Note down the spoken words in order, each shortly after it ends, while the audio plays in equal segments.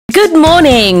Good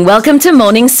morning. Welcome to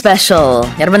Morning Special.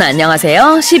 여러분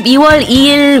안녕하세요. 12월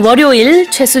 2일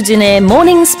월요일 최수진의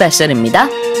Morning Special입니다.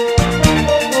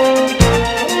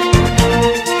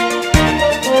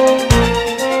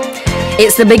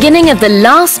 It's the beginning of the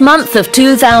last month of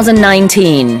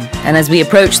 2019, and as we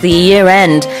approach the year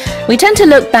end, we tend to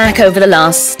look back over the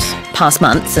past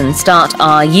months and start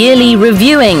our yearly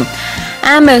reviewing.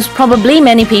 And most probably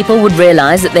many people would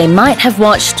realize that they might have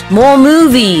watched more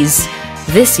movies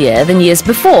this year than years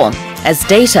before, as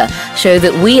data show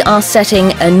that we are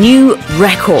setting a new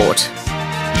record.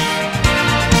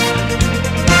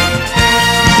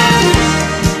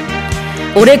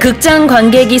 올해 극장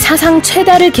관객이 사상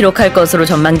최다를 기록할 것으로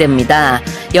전망됩니다.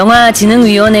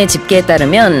 영화진흥위원회 집계에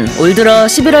따르면 올 들어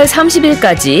 11월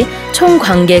 30일까지 총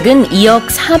관객은 2억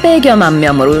 400여만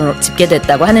명으로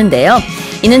집계됐다고 하는데요.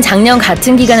 이는 작년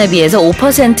같은 기간에 비해서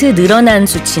 5% 늘어난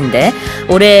수치인데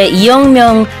올해 2억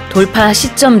명 돌파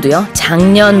시점도요.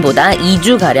 작년보다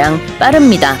 2주가량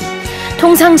빠릅니다.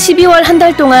 통상 12월 한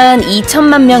달 동안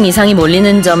 2천만 명 이상이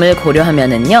몰리는 점을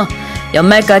고려하면은요.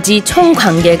 연말까지 총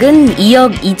관객은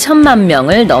 2억 2천만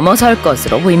명을 넘어설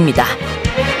것으로 보입니다.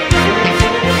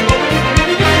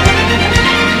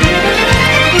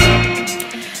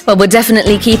 Well, we're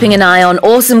definitely keeping an eye on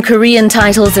awesome Korean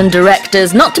titles and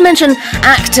directors, not to mention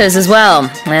actors as well,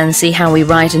 and see how we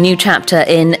write a new chapter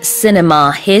in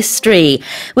cinema history.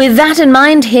 With that in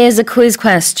mind, here's a quiz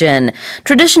question.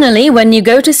 Traditionally, when you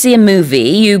go to see a movie,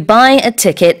 you buy a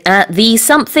ticket at the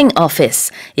something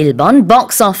office. 1번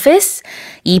box office,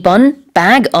 2번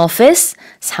bag office,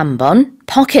 3번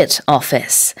pocket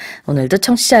office. 오늘도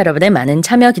청취자 여러분의 많은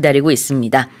참여 기다리고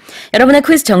있습니다. 여러분의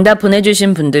퀴즈 정답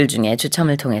보내주신 분들 중에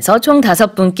추첨을 통해서 총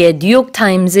 5분께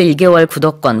뉴욕타임즈 1개월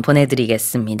구독권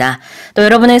보내드리겠습니다. 또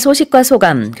여러분의 소식과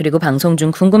소감 그리고 방송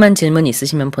중 궁금한 질문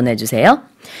있으시면 보내주세요.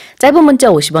 짧은 문자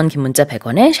 50원, 긴 문자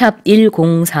 100원에 샵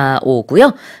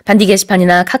 1045고요. 반디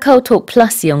게시판이나 카카오톡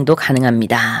플러스 이용도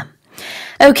가능합니다.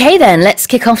 Okay then, let's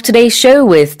kick off today's show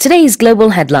with today's global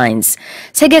headlines.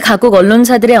 세계 각국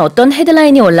언론사들의 어떤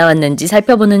헤드라인이 올라왔는지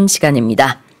살펴보는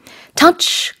시간입니다.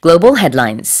 Touch Global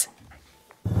Headlines.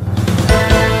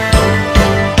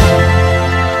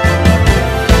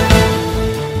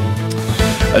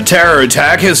 A terror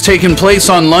attack has taken place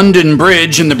on London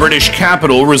Bridge in the British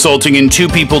capital, resulting in 2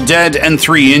 people dead and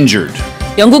 3 injured.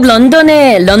 영국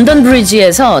런던의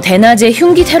런던브릿지에서 대낮에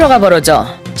흉기 테러가 벌어져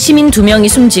시민 2명이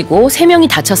숨지고 3명이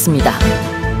다쳤습니다.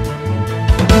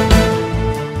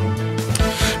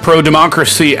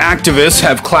 Pro-democracy activists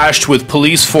have clashed with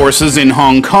police forces in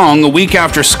Hong Kong a week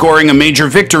after scoring a major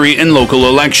victory in local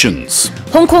elections.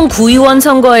 홍콩 구의원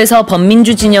선거에서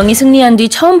범민주 진영이 승리한 뒤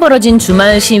처음 벌어진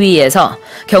주말 시위에서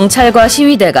경찰과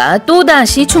시위대가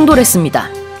또다시 충돌했습니다.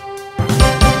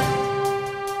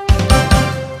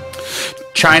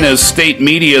 China's state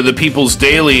media, the People's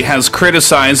Daily, has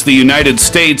criticized the United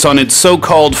States on its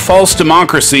so-called false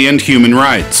democracy and human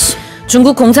rights.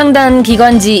 중국 공산당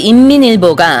기관지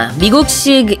인민일보가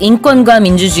미국식 인권과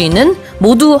민주주의는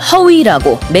모두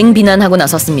허위라고 맹비난하고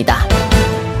나섰습니다.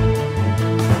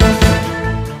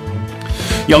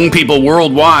 Young people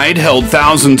worldwide held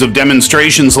thousands of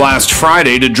demonstrations last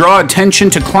Friday to draw attention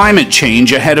to climate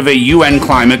change ahead of a UN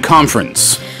climate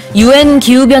conference. UN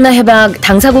기후변화 협약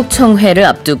당사국 총회를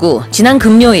앞두고 지난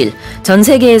금요일 전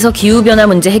세계에서 기후변화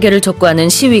문제 해결을 촉구하는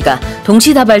시위가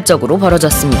동시다발적으로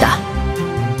벌어졌습니다.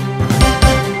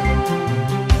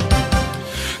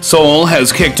 Seoul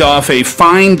has kicked off a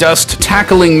fine dust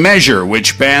tackling measure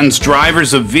which bans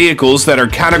drivers of vehicles that are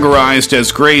categorized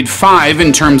as grade 5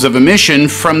 in terms of emission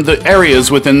from the areas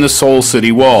within the Seoul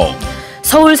city wall.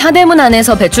 서울 사대문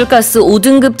안에서 배출가스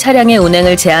 5등급 차량의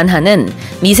운행을 제한하는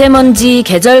미세먼지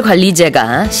계절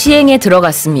관리제가 시행에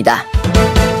들어갔습니다.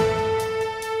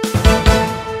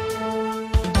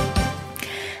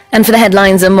 And for the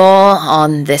headlines and more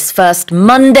on this first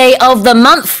Monday of the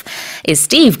month is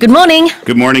Steve. Good morning.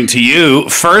 Good morning to you.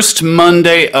 First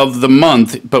Monday of the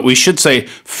month, but we should say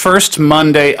first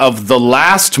Monday of the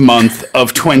last month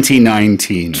of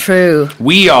 2019. True.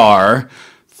 We are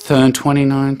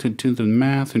 29 to do the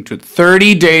math,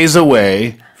 30 days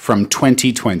away from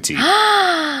 2020.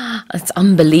 That's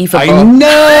unbelievable. I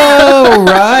know,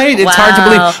 right? It's hard to Wow.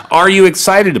 believe. Are you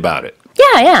excited about it? Yeah,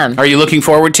 I am. Are you looking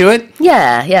forward to it?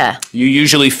 Yeah. You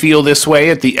usually feel this way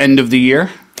at the end of the year?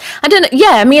 I don't know.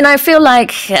 Yeah, I mean, I feel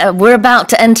like we're about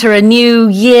to enter a new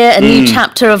year, a new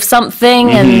chapter of something,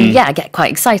 and I get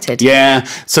quite excited. Yeah,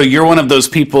 so you're one of those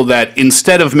people that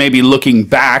instead of maybe looking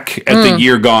back at the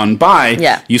year gone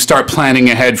by, you start planning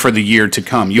ahead for the year to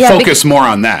come. You focus more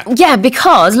on that. Yeah,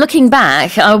 because looking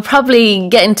back, I'll probably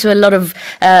get into a lot of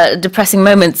depressing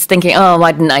moments thinking, oh,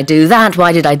 why didn't I do that?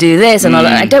 Why did I do this? And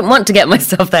I don't want to get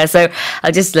myself there, so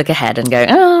I'll just look ahead and go,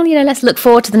 oh, let's look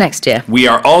forward to the next year. We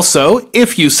are also,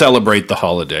 if you celebrate the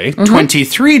holiday,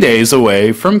 23 days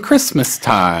away from Christmas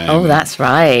time. Oh, that's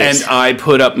right. And I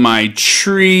put up my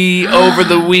tree over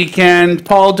the weekend.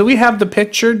 Paul, do we have the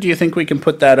picture? Do you think we can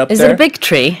put that up there? Is it a big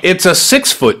tree? It's a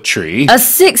 6-foot tree. A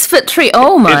 6-foot tree?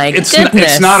 Oh, my goodness.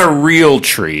 It's not a real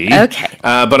tree. Okay.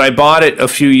 But I bought it a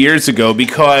few years ago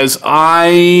because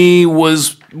I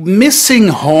was missing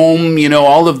home,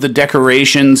 all of the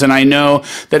decorations. And I know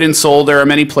that in Seoul, there are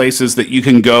many places that you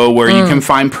can go where you can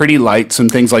find pretty lights and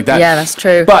things like that. Yeah, that's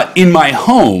true. But in my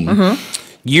home,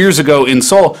 years ago in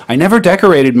Seoul, I never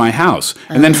decorated my house.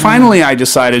 And then finally I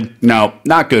decided, no,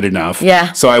 not good enough.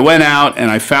 Yeah. So I went out and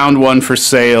I found one for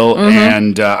sale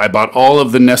and I bought all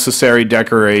of the necessary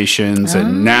decorations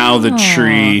and now the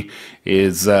tree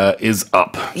is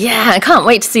up. Yeah, I can't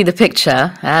wait to see the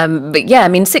picture. But yeah, I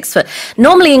mean, 6 foot.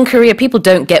 Normally in Korea, people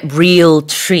don't get real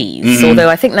trees, although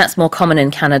I think that's more common in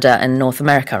Canada and North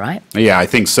America, right? Yeah, I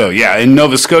think so. Yeah, in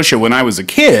Nova Scotia, when I was a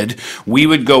kid, we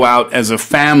would go out as a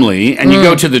family and you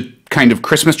go to the kind of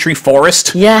Christmas tree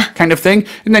forest kind of thing.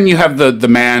 And then you have the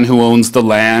man who owns the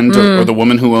land or the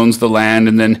woman who owns the land.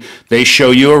 And then they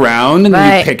show you around and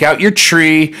you pick out your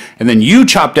tree and then you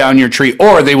chop down your tree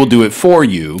or they will do it for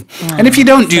you. And if you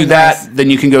don't do that, then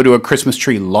you can go to a Christmas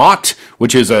tree lot,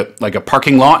 which is like a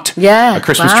parking lot. Yeah. A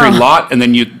Christmas tree lot. And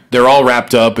then they're all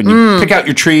wrapped up and you pick out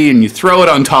your tree and you throw it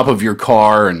on top of your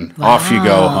car and off you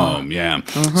go home. Yeah.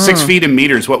 6 feet in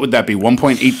meters. What would that be?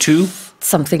 1.82?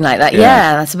 Something like that.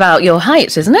 Yeah, that's about your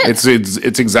height, isn't it?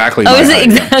 It's exactly my height.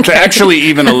 Exactly? It's actually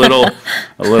even a little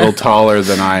taller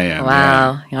than I am.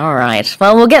 Wow. Yeah. All right.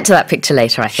 Well, we'll get to that picture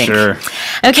later, I think. Sure.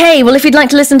 Okay. Well, if you'd like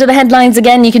to listen to the headlines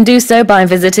again, you can do so by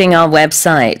visiting our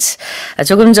website.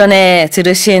 조금 전에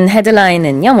들으신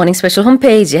헤드라인은요, 모닝스페셜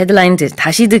홈페이지 헤드라인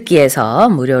다시 듣기에서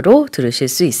무료로 들으실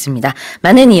수 있습니다.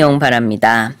 많은 이용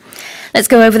바랍니다. Let's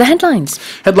go over the headlines.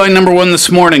 Headline number 1 this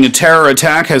morning. A terror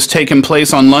attack has taken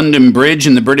place on London Bridge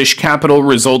in the British capital,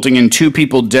 resulting in 2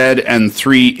 people dead and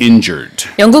 3 injured.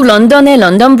 영국 런던의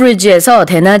런던브리지에서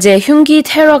대낮에 흉기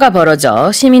테러가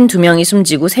벌어져 시민 2명이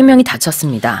숨지고 3명이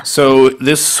다쳤습니다. So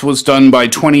this was done by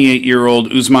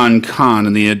 28-year-old Usman Khan,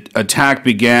 and the attack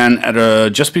began at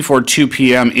just before 2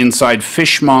 p.m. inside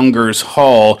Fishmongers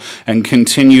Hall and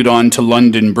continued on to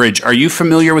London Bridge. Are you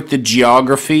familiar with the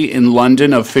geography in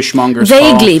London of Fishmongers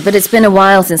Vaguely, but it's been a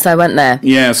while since I went there.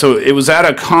 Yeah, so it was at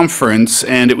a conference,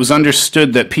 and it was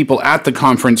understood that people at the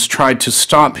conference tried to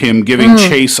stop him giving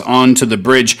chase onto the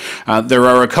bridge. There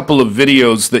are a couple of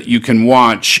videos that you can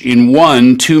watch. In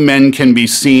one, 2 men can be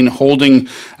seen holding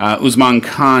Usman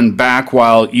Khan back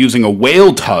while using a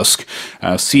whale tusk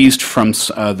seized from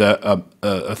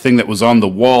a thing that was on the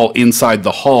wall inside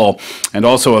the hall, and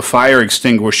also a fire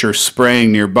extinguisher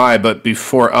spraying nearby, but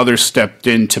before others stepped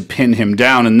in to pin him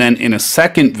down. And then in a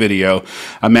second video,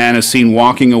 a man is seen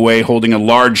walking away holding a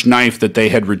large knife that they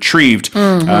had retrieved.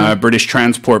 British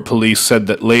Transport Police said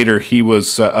that later he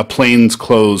was a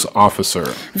plainclothes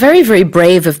officer. Very, very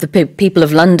brave of the people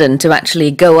of London to actually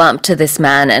go up to this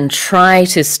man and try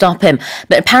to stop him.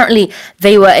 But apparently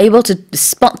they were able to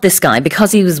spot this guy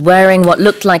because he was wearing what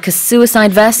looked like a suicide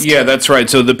vest. Yeah, that's right.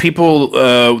 So the people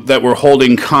that were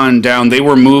holding Khan down, they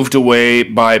were moved away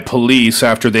by police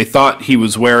after they thought he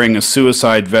was wearing a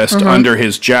suicide vest under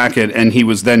his jacket, and he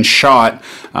was then shot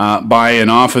by an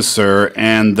officer.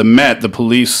 And the Met, the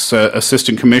police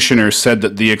assistant commissioner, said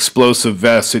that the explosive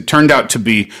vest, it turned out to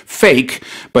be fake,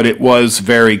 but it was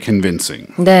very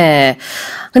convincing. 네.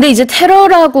 근데 이제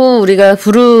테러라고 우리가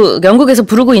영국에서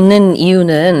부르고 있는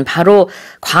이유는 바로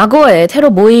과거에 테러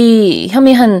모의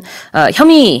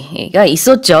혐의가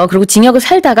있었죠. 그리고 징역을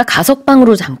살다가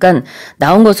가석방으로 잠깐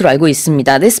나온 것으로 알고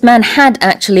있습니다. This man had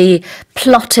actually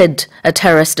plotted a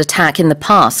terrorist attack in the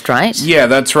past, right? Yeah,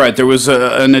 that's right. There was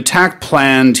an attack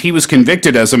planned. He was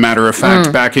convicted, as a matter of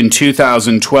fact, back in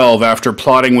 2012 after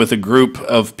plotting with a group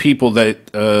of people that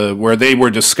where they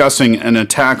were discussing an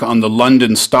attack on the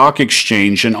London Stock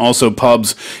Exchange lounge and also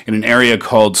pubs in an area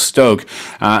called Stoke.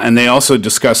 And they also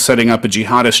discussed setting up a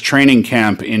jihadist training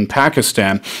camp in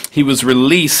Pakistan. He was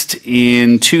released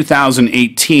in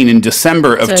 2018, in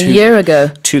December of a year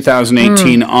ago.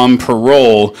 2018 on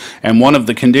parole. And one of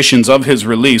the conditions of his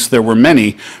release, there were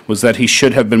many, was that he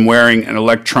should have been wearing an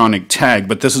electronic tag.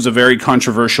 But this is a very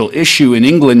controversial issue in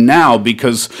England now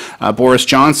because Boris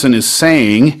Johnson is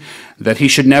saying that he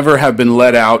should never have been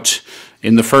let out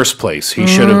in the first place. He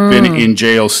should have been in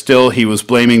jail still. He was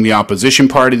blaming the opposition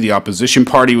party. The opposition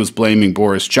party was blaming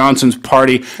Boris Johnson's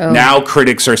party. Now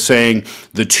critics are saying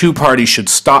the two parties should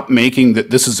stop making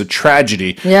that this is a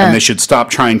tragedy and they should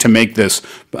stop trying to make this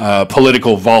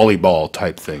political volleyball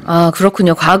type thing. 아,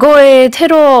 그렇군요. 과거에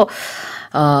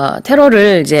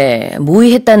테러를 이제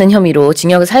모의했다는 혐의로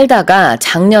징역을 살다가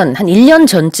작년 한 1년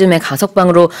전쯤에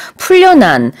가석방으로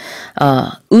풀려난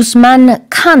우스만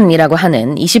칸이라고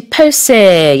하는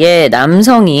 28세의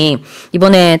남성이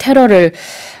이번에 테러를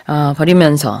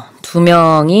벌이면서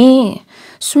 2명이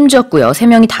숨졌고요.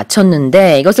 3명이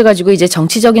다쳤는데 이것을 가지고 이제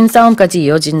정치적인 싸움까지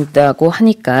이어진다고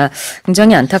하니까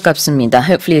굉장히 안타깝습니다.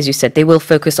 Hopefully, as you said, they will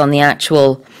focus on the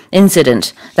actual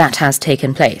incident that has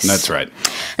taken place. That's right.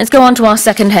 Let's go on to our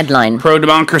second headline.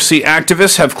 Pro-democracy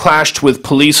activists have clashed with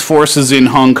police forces in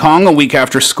Hong Kong a week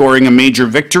after scoring a major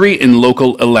victory in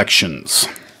local elections.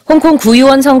 홍콩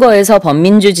구의원 선거에서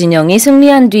범민주 진영이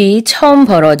승리한 뒤 처음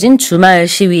벌어진 주말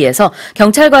시위에서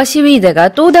경찰과 시위대가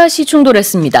또다시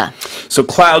충돌했습니다. So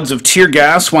clouds of tear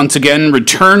gas once again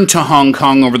returned to Hong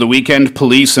Kong over the weekend.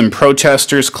 Police and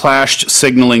protesters clashed,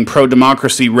 signaling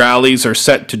pro-democracy rallies are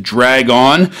set to drag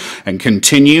on and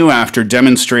continue after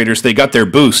demonstrators, they got their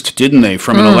boost, didn't they,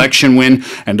 from an election win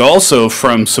and also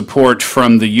from support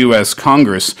from the U.S.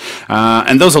 Congress.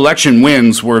 And those election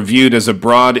wins were viewed as a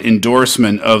broad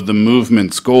endorsement of the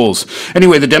movement's goals.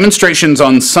 Anyway, the demonstrations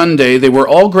on Sunday, they were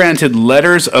all granted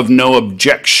letters of no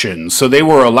objection. So they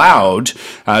were allowed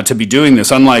to be doing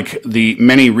this, unlike the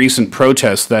many recent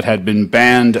protests that had been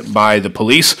banned by the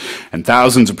police. And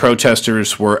thousands of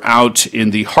protesters were out in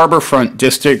the Harbourfront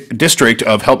district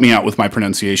of, help me out with my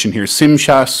pronunciation here, Tsim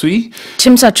Sha Tsui?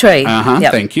 Tsim Sha Tsui.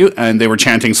 Thank you. And they were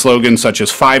chanting slogans such as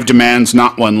 5 demands,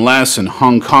 not one less, and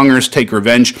Hong Kongers take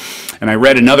revenge. And I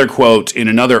read another quote in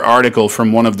another article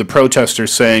from one of the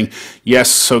protesters saying,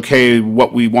 yes, okay,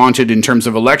 what we wanted in terms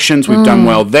of elections, we've done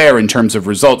well there in terms of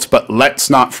results, but let's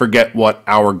not forget what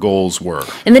our goals were.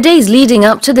 In the days leading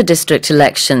up to the district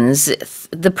elections,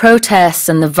 the protests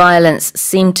and the violence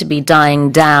seemed to be dying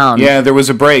down. Yeah, there was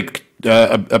a break,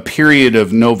 a period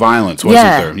of no violence, wasn't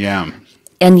there? Yeah.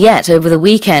 And yet, over the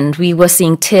weekend, we were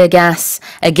seeing tear gas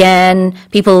again,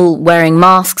 people wearing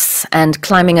masks and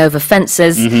climbing over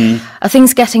fences. Are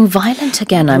things getting violent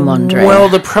again, I'm wondering? Well,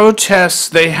 the protests,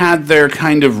 they had their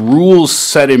kind of rules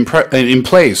set in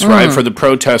place, right, for the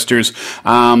protesters.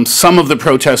 Some of the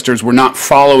protesters were not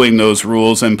following those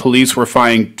rules, and police were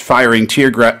firing tear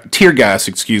gas,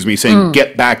 saying,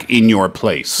 get back in your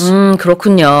place.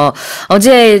 그렇군요.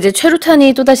 어제 이제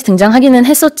최루탄이 또다시 등장하기는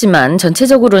했었지만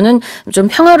전체적으로는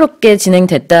좀 평화롭게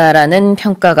진행됐다라는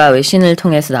평가가 외신을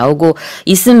통해서 나오고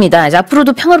있습니다. 이제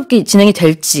앞으로도 평화롭게 진행이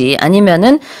될지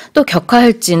아니면은 또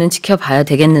격화할지는 지켜봐야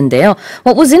되겠는데요.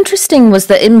 What was interesting was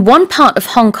that in one part of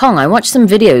Hong Kong, I watched some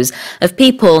videos of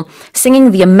people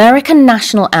singing the American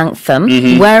national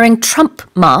anthem, wearing Trump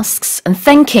masks and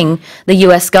thanking the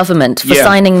U.S. government for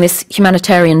signing this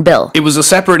humanitarian bill. It was a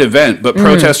separate event, but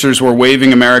protesters were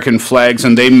waving American flags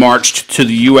and they marched to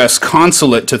the U.S.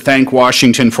 consulate to thank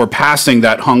Washington for passing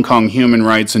that Hong Kong Human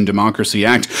Rights and Democracy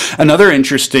Act. Another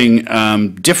interesting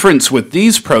difference with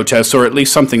these protests, or at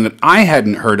least something that I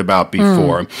hadn't heard about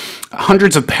before,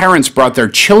 hundreds of parents brought their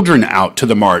children out to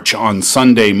the march on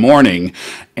Sunday morning,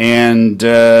 and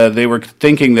they were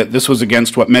thinking that this was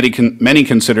against what many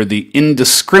consider the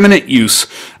indiscriminate use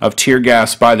of tear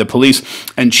gas by the police.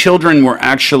 And children were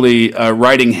actually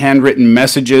writing handwritten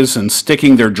messages and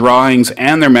sticking their drawings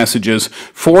and their messages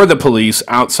for the police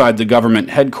outside the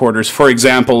government headquarters. For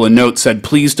example, a note said,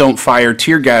 "Please don't fire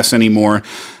tear gas anymore.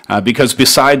 Because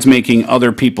besides making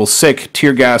other people sick,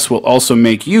 tear gas will also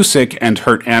make you sick and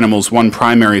hurt animals." One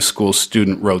primary school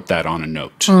student wrote that on a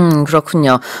note.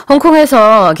 그렇군요.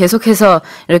 홍콩에서 계속해서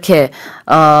이렇게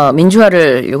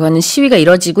민주화를 요구하는 시위가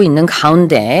이뤄지고 있는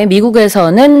가운데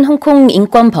미국에서는 홍콩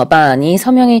인권 법안이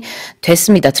서명이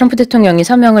됐습니다. 트럼프 대통령이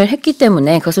서명을 했기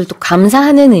때문에 그것을 또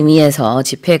감사하는 의미에서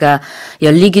집회가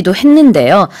열리기도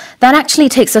했는데요. That actually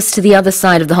takes us to the other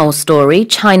side of the whole story,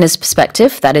 China's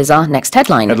perspective. That is our next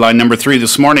headline. Headline number 3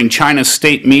 this morning, China's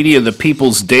state media, the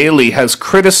People's Daily, has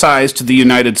criticized the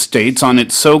United States on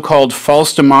its so-called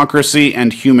false democracy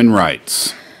and human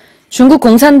rights. 중국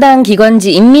공산당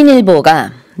기관지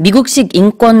인민일보가 미국식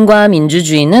인권과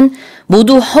민주주의는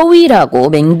모두 허위라고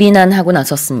맹비난하고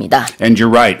나섰습니다. And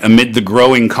you're right. Amid the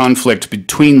growing conflict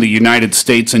between the United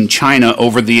States and China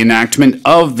over the enactment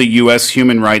of the U.S.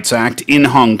 Human Rights Act in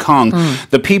Hong Kong,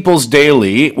 the People's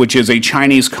Daily, which is a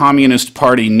Chinese Communist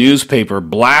Party newspaper,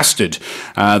 blasted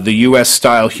the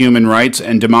U.S.-style human rights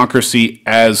and democracy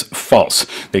as false.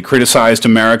 They criticized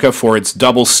America for its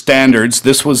double standards.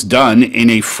 This was done in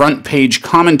a front-page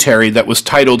commentary that was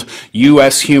titled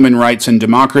U.S. Human Rights and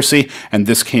Democracy, and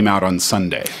this came out on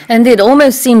Sunday. And it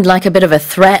almost seemed like a bit of a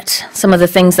threat. Some of the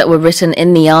things that were written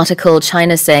in the article,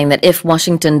 China saying that if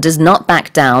Washington does not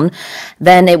back down,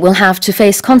 then it will have to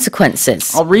face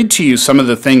consequences. I'll read to you some of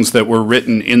the things that were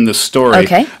written in the story.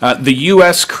 Okay. The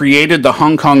U.S. created the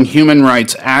Hong Kong Human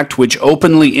Rights Act, which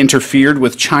openly interfered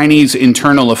with Chinese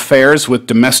internal affairs with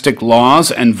domestic laws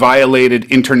and violated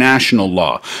international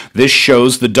law. This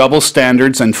shows the double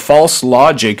standards and false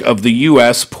logic of the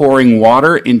U.S. pouring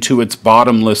water into its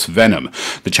bottomless venom.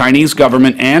 The Chinese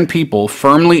government and people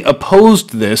firmly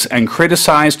opposed this and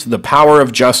criticized the power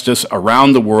of justice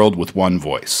around the world with one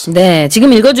voice. 네,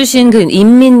 지금 읽어주신 그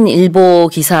인민일보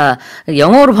기사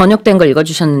영어로 번역된 걸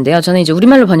읽어주셨는데요. 저는 이제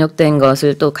우리말로 번역된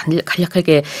것을 또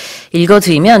간략하게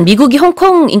읽어드리면 미국이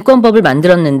홍콩 인권법을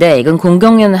만들었는데 이건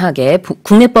공공연하게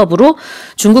국내법으로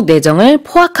중국 내정을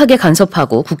포악하게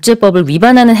간섭하고 국제법을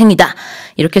위반하는 행위다.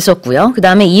 이렇게 썼고요. 그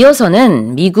다음에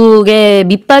이어서는 미국의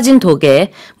밑빠진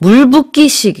독에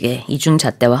물붓기식의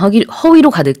이중잣대와 허위로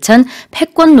가득 찬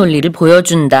패권 논리를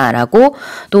보여준다라고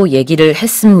또 얘기를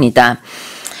했습니다.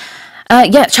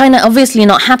 Yeah, China obviously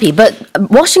not happy, but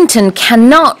Washington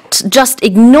cannot just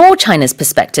ignore China's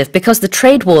perspective because the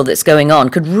trade war that's going on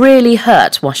could really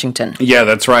hurt Washington. Yeah,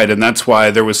 that's right. And that's why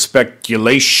there was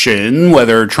speculation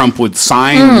whether Trump would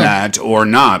sign that or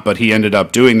not, but he ended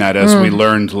up doing that as we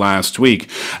learned last week.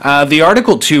 The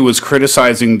article, too, was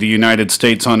criticizing the United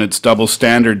States on its double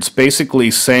standards,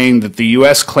 basically saying that the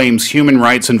U.S. claims human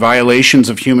rights and violations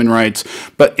of human rights,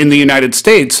 but in the United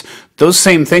States, those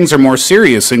same things are more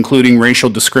serious, including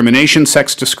racial discrimination,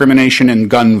 sex discrimination,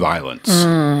 and gun violence.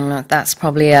 That's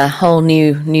probably a whole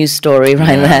new news story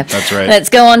right there. That's right. Let's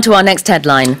go on to our next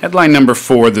headline. Headline number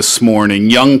 4 this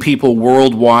morning. Young people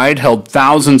worldwide held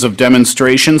thousands of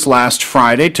demonstrations last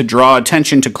Friday to draw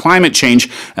attention to climate change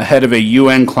ahead of a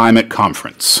UN climate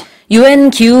conference. UN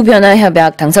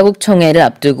기후변화협약 당사국 총회를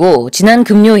앞두고 지난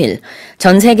금요일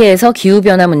전 세계에서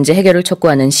기후변화 문제 해결을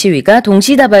촉구하는 시위가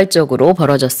동시다발적으로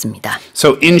벌어졌습니다.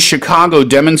 So in Chicago,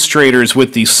 demonstrators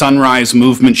with the Sunrise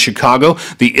Movement Chicago,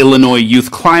 the Illinois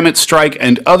Youth Climate Strike,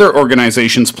 and other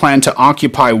organizations plan to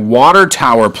occupy Water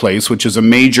Tower Place, which is a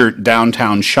major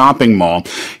downtown shopping mall.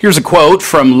 Here's a quote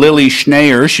from Lily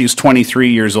Schneier. She's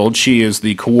 23 years old. She is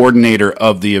the coordinator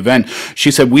of the event. She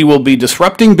said, "We will be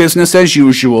disrupting business as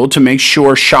usual to make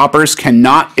sure shoppers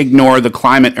cannot ignore the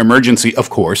climate emergency."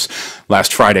 Of course,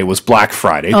 last Friday was Black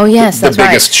Friday. Oh, yes, the that's right.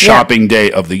 biggest shopping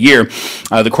day of the year.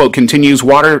 The quote continues,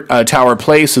 "Water Tower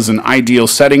Place is an ideal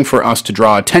setting for us to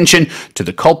draw attention to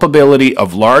the culpability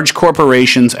of large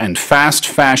corporations and fast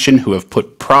fashion who have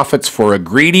put profits for a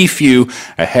greedy few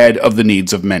ahead of the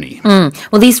needs of many."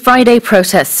 Well, these Friday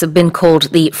protests have been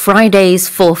called the Fridays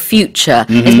for Future.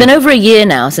 It's been over a year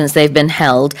now since they've been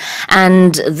held,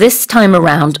 and this time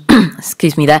around,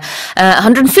 excuse me there,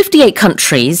 158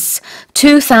 countries,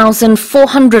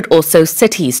 2,400 or so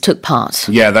cities took part.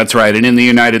 Yeah, that's right. And in the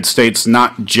United States,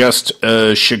 not just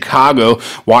Chicago,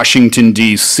 Washington,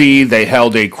 D.C., they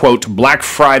held a, quote, Black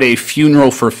Friday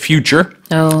funeral for future.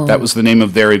 Oh. That was the name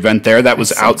of their event there. That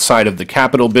was outside of the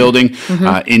Capitol building.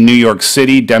 In New York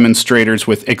City, demonstrators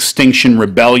with Extinction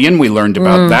Rebellion, we learned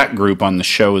about that group on the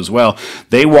show as well.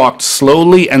 They walked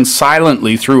slowly and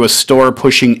silently through a store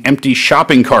pushing empty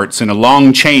shopping carts in a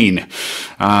long chain.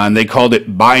 And they called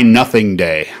it Buy Nothing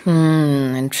Day.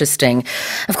 Interesting.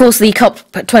 Of course, the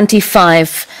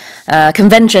COP25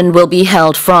 convention will be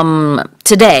held from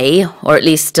today, or at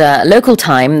least local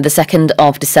time, the 2nd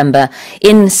of December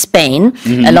in Spain.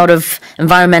 A lot of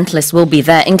environmentalists will be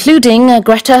there, including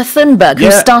Greta Thunberg,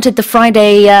 who started the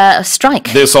Friday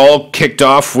strike. This all kicked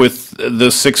off with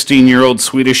the 16-year-old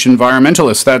Swedish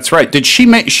environmentalist. That's right. Is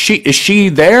she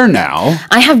there now?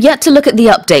 I have yet to look at the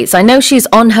updates. I know she's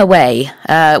on her way.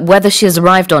 Whether she has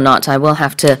arrived or not, I will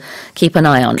have to keep an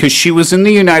eye on. Because she was in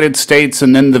the United States,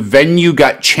 and then the venue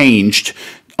got changed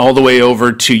all the way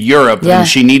over to Europe, Yeah. and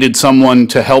she needed someone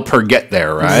to help her get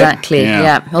there, right? Exactly,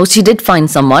 yeah. Well, she did find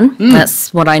someone,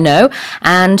 that's what I know,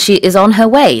 and she is on her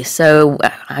way. So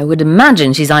I would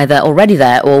imagine she's either already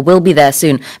there or will be there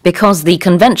soon, because the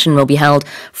convention will be held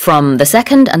from the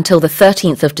 2nd until the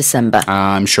 13th of December.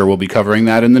 I'm sure we'll be covering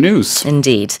that in the news.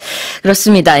 Indeed.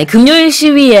 그렇습니다. 이 금요일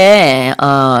시위에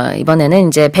이번에는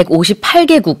이제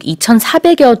 158개국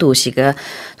 2,400여 도시가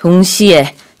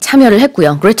동시에 참여를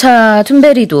했고요. 그레타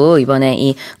툰베리도 이번에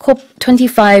이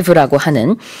COP25라고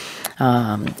하는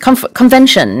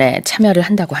convention에 참여를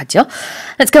한다고 하죠.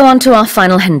 Let's go on to our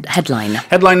final headline.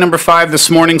 Headline number 5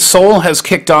 this morning, Seoul has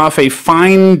kicked off a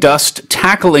fine dust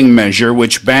tackling measure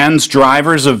which bans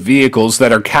drivers of vehicles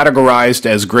that are categorized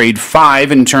as grade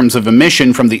 5 in terms of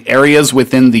emission from the areas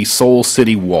within the Seoul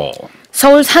city wall.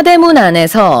 서울 사대문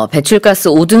안에서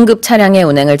배출가스 5등급 차량의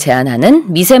운행을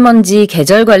제한하는 미세먼지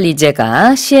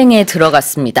계절관리제가 시행에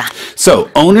들어갔습니다. So,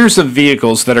 owners of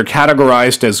vehicles that are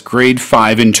categorized as grade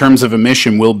 5 in terms of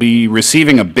emission will be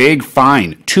receiving a big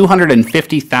fine,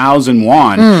 250,000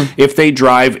 won, if they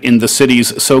drive in the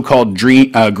city's so-called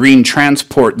green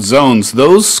transport zones.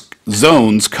 Those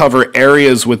zones cover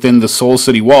areas within the Seoul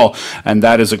city wall, and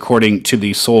that is according to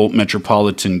the Seoul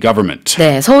Metropolitan Government.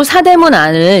 네, 서울 사대문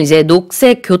안을 이제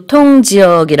녹색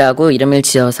교통지역이라고 이름을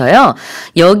지어서요.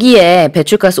 여기에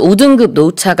배출가스 5등급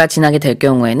노후차가 지나게 될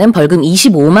경우에는 벌금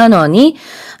 25만 원이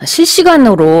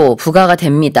실시간으로 부과가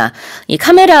됩니다. 이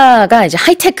카메라가 이제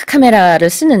하이테크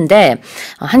카메라를 쓰는데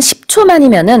한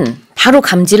 10초만이면은 바로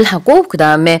감지를 하고 그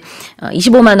다음에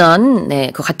 25만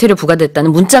원 그 과태료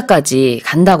부과됐다는 문자까지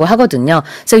간다고 하거든요.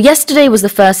 So yesterday was the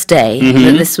first day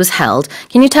that this was held.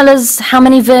 Can you tell us how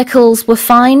many vehicles were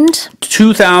fined?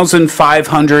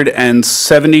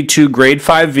 2,572 grade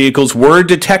 5 vehicles were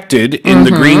detected in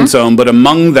the green zone, but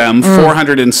among them,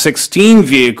 416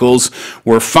 vehicles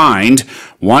were fined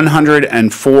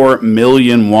 104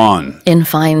 million won. In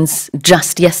fines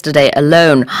just yesterday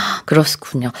alone.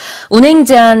 그렇군요. 운행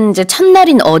제한 이제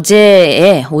첫날인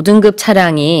어제에 5등급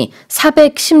차량이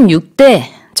 416대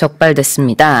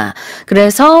적발됐습니다.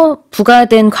 그래서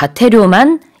부과된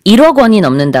과태료만 1억 원이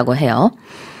넘는다고 해요.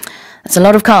 That's a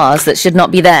lot of cars that should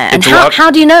not be there. And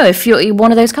how do you know if you're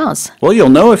one of those cars? Well, you'll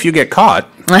know if you get caught.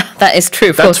 That is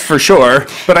true. That's for sure.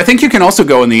 But I think you can also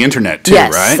go on the internet too,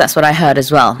 yes, right? That's what I heard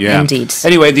as well. Yeah. Indeed.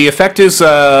 Anyway, the effect is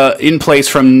in place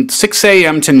from 6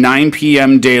 a.m. to 9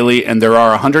 p.m. daily, and there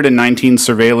are 119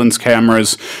 surveillance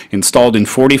cameras installed in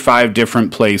 45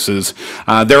 different places.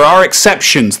 There are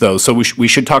exceptions, though, so we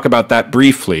should talk about that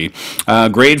briefly.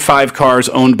 Grade 5 cars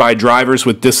owned by drivers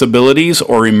with disabilities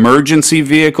or emergency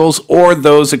vehicles or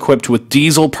those equipped with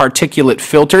diesel particulate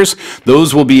filters,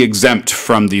 those will be exempt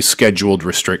from the scheduled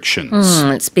restrictions.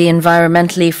 Let's be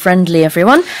environmentally friendly,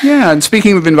 everyone. Yeah, and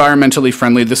speaking of environmentally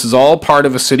friendly, this is all part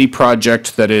of a city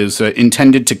project that is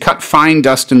intended to cut fine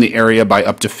dust in the area by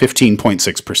up to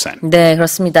 15.6%. 네,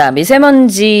 그렇습니다.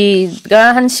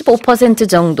 미세먼지가 한 15%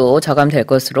 정도 저감될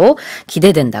것으로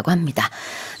기대된다고 합니다.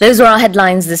 Those are our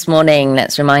headlines this morning.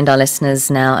 Let's remind our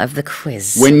listeners now of the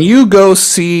quiz. When you go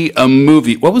see a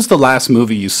movie, what was the last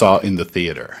movie you saw in the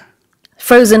theater?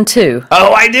 Frozen 2.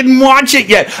 Oh, I didn't watch it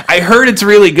yet. I heard it's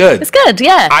really good. It's good,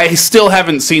 yeah. I still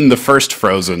haven't seen the first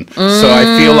Frozen, so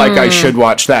I feel like I should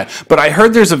watch that. But I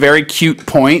heard there's a very cute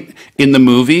point in the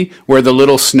movie where the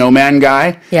little snowman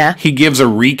guy, he gives a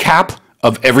recap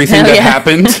of everything that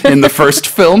happened in the first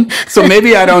film. So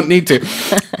maybe I don't need to.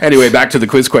 Anyway, back to the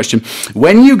quiz question.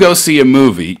 When you go see a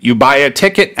movie, you buy a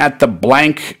ticket at the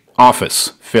blank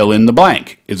office. Fill in the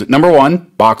blank. Is it number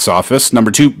 1, box office,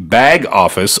 number 2, bag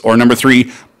office, or number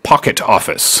 3, pocket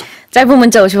office? 짧은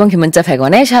문자 50원, 긴 문자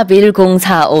 100원에 샵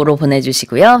 1045로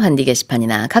보내주시고요. 한디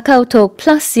게시판이나 카카오톡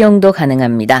플러스 이용도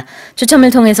가능합니다. 추첨을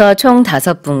통해서 총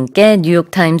 5분께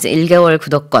뉴욕타임즈 1개월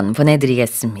구독권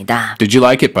보내드리겠습니다. Did you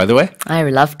like it, by the way? I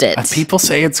loved it. People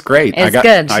say it's great. It's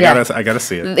good. I gotta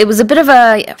see it. It was a bit of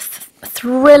a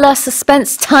thriller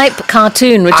suspense type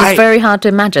cartoon, which is very hard to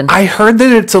imagine. I heard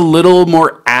that it's a little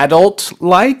more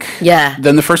adult-like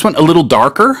than the first one, a little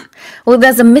darker. Well,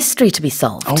 there's a mystery to be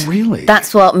solved. Oh, really?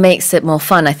 That's what makes it more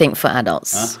fun, I think, for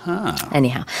adults.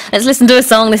 Anyhow, let's listen to a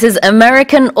song. This is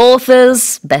American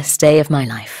Author's Best Day of My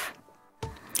Life.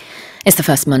 It's the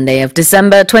first Monday of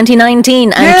December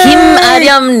 2019 and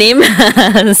김아렴님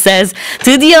says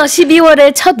드디어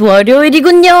 12월의 첫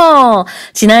월요일이군요.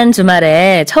 지난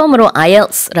주말에 처음으로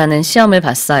IELTS라는 시험을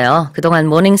봤어요. 그동안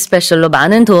모닝스페셜로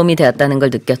많은 도움이 되었다는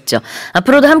걸 느꼈죠.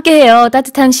 앞으로도 함께해요.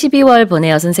 따뜻한 12월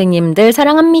보내요 선생님들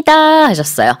사랑합니다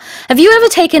하셨어요. Have you ever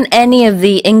taken any of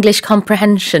the English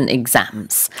comprehension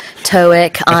exams?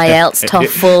 TOEIC, IELTS,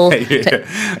 TOEFL?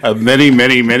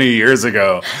 Many years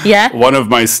ago. Yeah? One of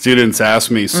my students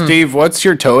asked me, Steve, what's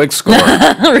your TOEIC score?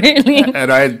 Really? And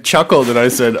I chuckled and I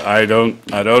said, I don't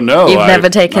know. I've never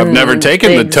taken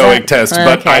the TOEIC test,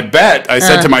 but okay. I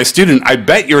said to my student, I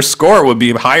bet your score would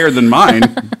be higher than mine.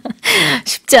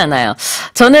 쉽지 않아요.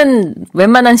 저는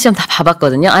웬만한 시험 다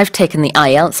봐봤거든요. I've taken the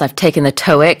IELTS, I've taken the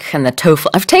TOEIC and the TOEFL.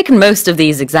 I've taken most of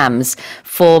these exams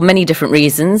for many different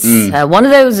reasons. One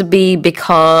of those would be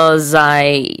because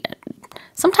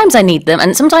sometimes I need them,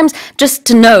 and sometimes just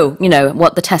to know,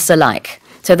 what the tests are like,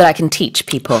 so that I can teach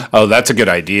people. Oh, that's a good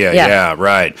idea. Yeah,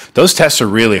 right. Those tests are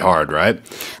really hard, right?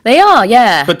 They are,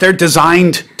 yeah. But they're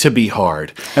designed to be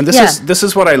hard. And this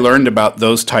is what I learned about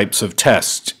those types of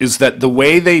tests, is that the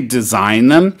way they design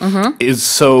them is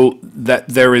so that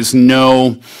there is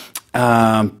no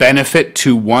benefit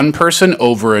to one person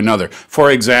over another.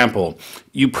 For example,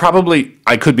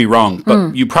 I could be wrong,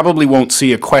 but you probably won't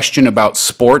see a question about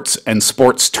sports and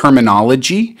sports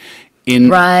terminology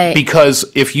because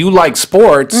if you like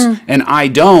sports and I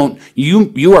don't,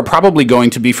 you are probably going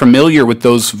to be familiar with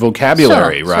those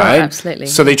vocabulary, right? Sure, absolutely.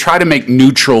 So they try to make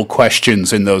neutral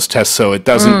questions in those tests so it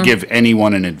doesn't give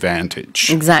anyone an advantage.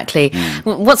 Exactly.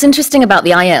 What's interesting about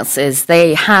the IELTS is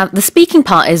they have the speaking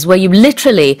part is where you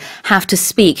literally have to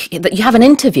speak. You have an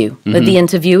interview with the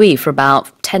interviewee for about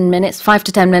 10 minutes, 5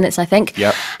 to 10 minutes, I think.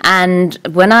 Yep. And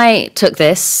when I took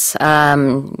this,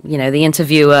 the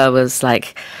interviewer was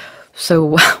like,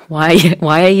 so why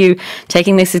are you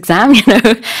taking this exam?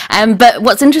 But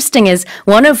what's interesting is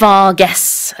one of our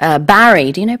guests,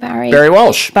 Barry. Do you know Barry? Barry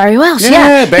Walsh. Barry Walsh.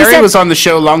 Yeah, Barry was on the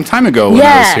show a long time ago when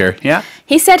I was here. Yeah.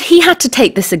 He said he had to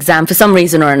take this exam for some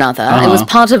reason or another. It was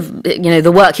part of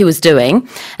the work he was doing,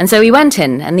 and so he went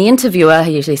in. And the interviewer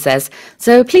usually says,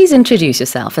 "So please introduce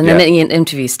yourself." And then the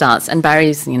interview starts. And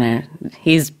Barry's,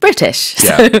 he's British,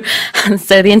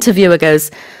 so the interviewer goes,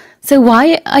 "So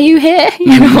why are you here?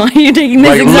 Why are you taking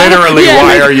this exam?" Literally,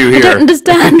 why are you here? I don't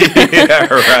understand. Yeah,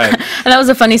 right. And that was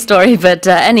a funny story, but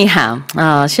anyhow,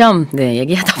 시험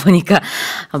얘기하다 보니까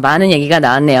많은 얘기가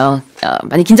나왔네요.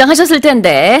 많이 긴장하셨을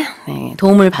텐데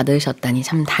도움을 받으셨다니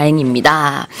참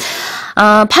다행입니다.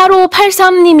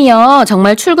 8583님이요.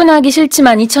 정말 출근하기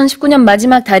싫지만 2019년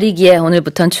마지막 달이기에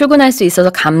오늘부터는 출근할 수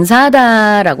있어서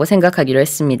감사하다라고 생각하기로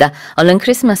했습니다. 얼른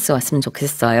크리스마스 왔으면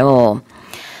좋겠어요.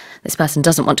 This person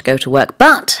doesn't want to go to work,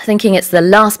 but thinking it's the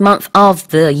last month of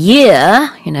the year,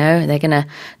 they're going to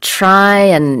try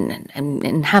and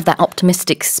have that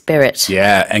optimistic spirit.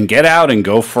 Yeah, and get out and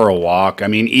go for a walk. I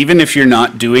mean, even if you're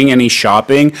not doing any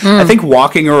shopping, I think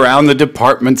walking around the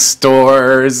department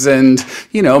stores and,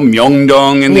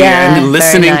 Myeongdong in the end,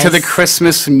 listening to the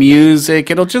Christmas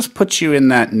music, it'll just put you in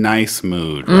that nice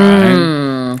mood,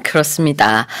 right?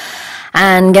 그렇습니다.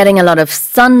 And getting a lot of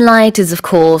sunlight is, of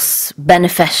course,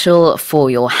 beneficial for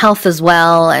your health as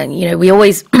well. And, we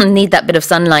always need that bit of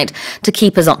sunlight to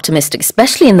keep us optimistic,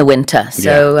 especially in the winter.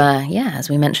 So, as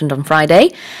we mentioned on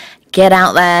Friday, get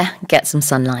out there, get some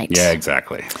sunlight. Yeah,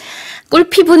 exactly.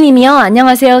 꿀피부님이요.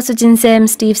 안녕하세요. 수진쌤,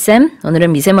 스티브쌤.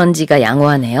 오늘은 미세먼지가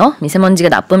양호하네요. 미세먼지가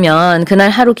나쁘면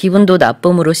그날 하루 기분도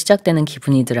나쁨으로 시작되는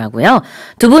기분이더라고요.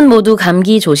 두 분 모두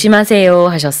감기 조심하세요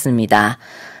하셨습니다.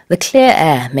 The clear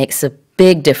air makes a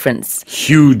big difference.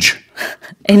 Huge.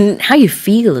 In how you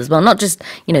feel as well. Not just,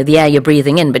 the air you're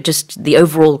breathing in, but just the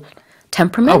overall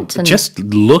temperament. Just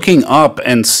looking up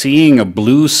and seeing a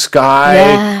blue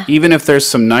sky, even if there's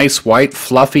some nice white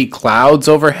fluffy clouds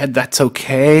overhead, that's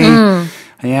okay.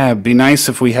 Yeah, it'd be nice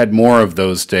if we had more of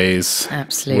those days.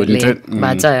 Absolutely. Wouldn't it?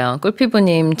 맞아요.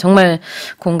 꿀피부님 정말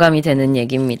공감이 되는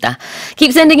얘기입니다.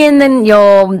 Keep sending in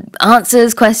your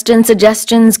answers, questions,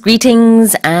 suggestions,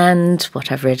 greetings, and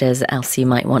whatever it is else you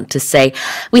might want to say.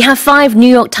 We have 5 New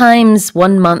York Times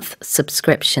 1-month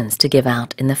subscriptions to give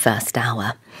out in the first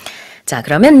hour. 자,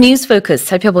 그러면 뉴스 포커스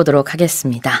살펴보도록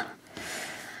하겠습니다.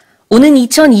 오는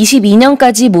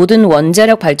 2022년까지 모든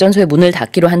원자력 발전소의 문을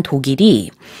닫기로 한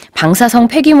독일이 방사성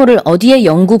폐기물을 어디에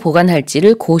영구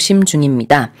보관할지를 고심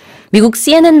중입니다. 미국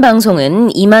CNN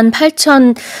방송은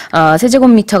 28,000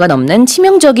 세제곱미터가 넘는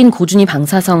치명적인 고준위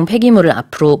방사성 폐기물을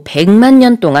앞으로 100만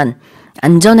년 동안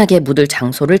안전하게 묻을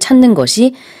장소를 찾는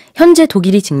것이 현재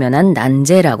독일이 직면한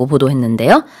난제라고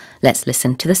보도했는데요. Let's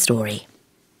listen to the story.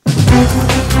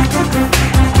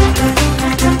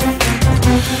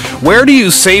 Where do you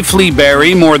safely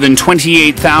bury more than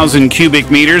 28,000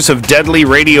 cubic meters of deadly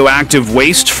radioactive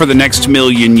waste for the next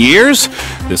million years?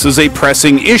 This is a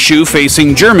pressing issue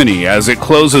facing Germany as it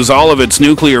closes all of its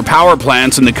nuclear power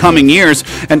plants in the coming years,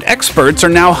 and experts are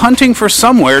now hunting for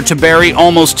somewhere to bury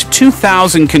almost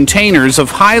 2,000 containers of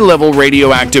high-level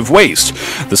radioactive waste.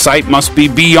 The site must be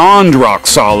beyond rock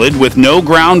solid, with no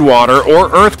groundwater or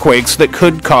earthquakes that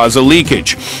could cause a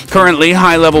leakage. Currently,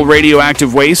 high-level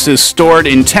radioactive waste is stored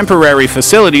in temporary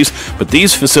facilities, but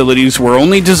these facilities were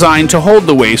only designed to hold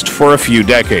the waste for a few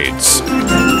decades.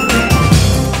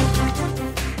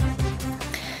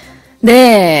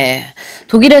 네.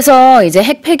 독일에서 이제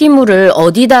핵 폐기물을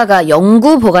어디다가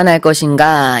영구 보관할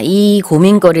것인가 이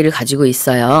고민거리를 가지고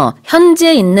있어요.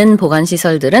 현재 있는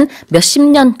보관시설들은 몇십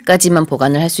년까지만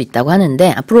보관을 할 수 있다고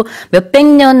하는데 앞으로 몇백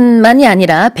년만이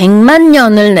아니라 100만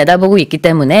년을 내다보고 있기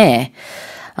때문에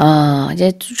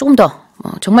이제 조금 더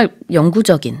정말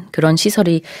영구적인 그런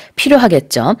시설이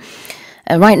필요하겠죠.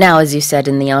 Right now, as you said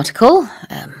in the article,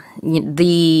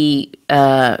 we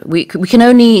can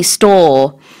only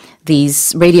store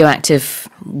these radioactive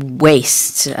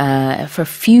waste for a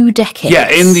few decades. Yeah,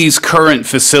 in these current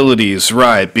facilities,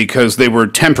 right, because they were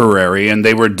temporary and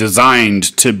they were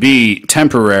designed to be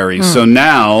temporary. So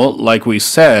now, like we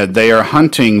said, they are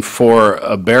hunting for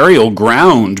a burial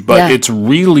ground, but it's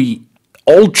really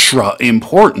ultra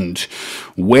important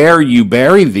where you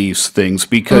bury these things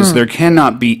because there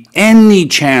cannot be any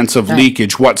chance of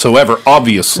leakage whatsoever,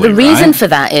 obviously. The reason for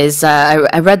that is,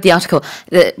 I read the article,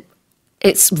 that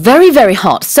it's very, very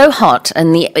hot, so hot,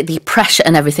 and the pressure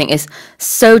and everything is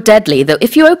so deadly that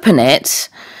if you open it,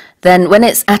 then when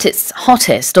it's at its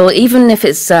hottest, or even if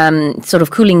it's sort of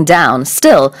cooling down,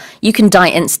 still, you can die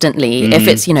instantly if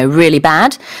it's, really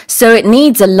bad. So it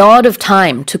needs a lot of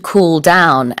time to cool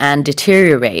down and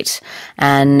deteriorate.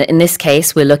 And in this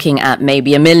case, we're looking at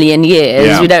maybe 1 million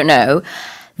years, we don't know.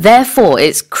 Therefore,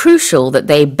 it's crucial that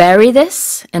they bury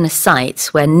this in a site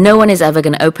where no one is ever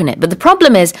going to open it. But the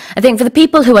problem is, I think for the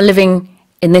people who are living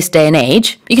in this day and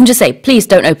age, you can just say, please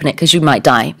don't open it because you might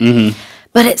die.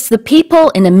 But it's the people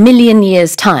in 1 million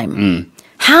years' time.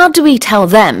 How do we tell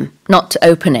them not to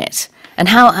open it? And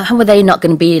how are they not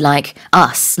going to be like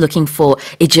us, looking for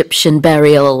Egyptian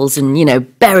burials and,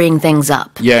 burying things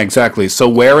up? Yeah, exactly. So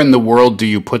where in the world do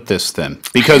you put this then?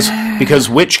 Because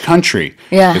which country?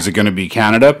 Is it going to be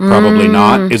Canada? Probably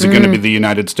not. Is it going to be the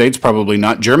United States? Probably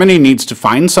not. Germany needs to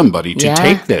find somebody to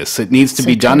take this. It needs to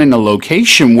be done in a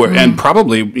location where, and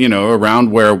probably,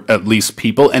 around where at least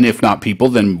people, and if not people,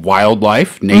 then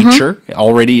wildlife, nature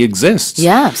already exists.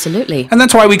 Yeah, absolutely. And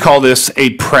that's why we call this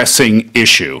a pressing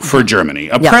issue for Germany.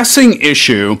 A pressing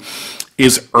issue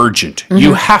is urgent.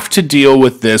 You have to deal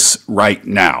with this right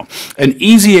now. An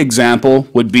easy example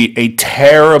would be a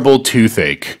terrible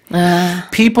toothache.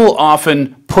 People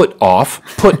often put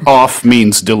off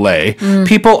means delay.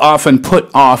 People often put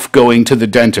off going to the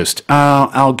dentist.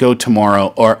 I'll go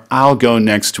tomorrow or I'll go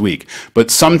next week. But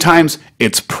sometimes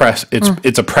it's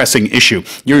a pressing issue.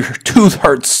 Your tooth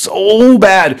hurts so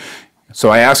bad. So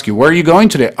I ask you, where are you going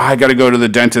today? I got to go to the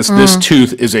dentist. This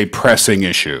tooth is a pressing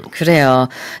issue. 그래요.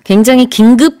 굉장히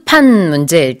긴급한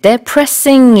문제일 때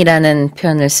pressing이라는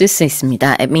표현을 쓸 수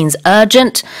있습니다. It means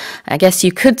urgent. I guess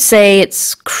you could say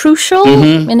it's crucial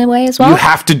in a way as well. You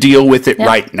have to deal with it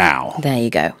right now. There you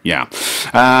go. Yeah.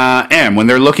 And when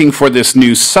they're looking for this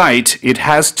new site, it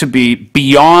has to be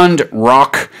beyond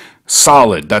rock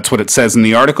solid. That's what it says in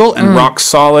the article. And rock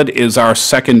solid is our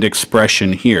second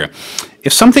expression here.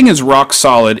 If something is rock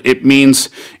solid, it means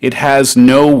it has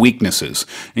no weaknesses.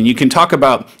 And you can talk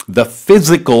about the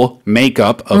physical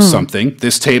makeup of something.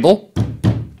 This table,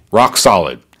 rock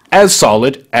solid. As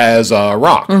a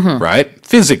rock, right?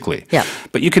 Physically. Yeah.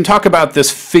 But you can talk about this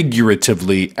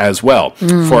figuratively as well.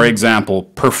 For example,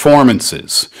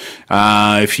 performances.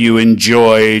 If you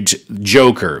enjoyed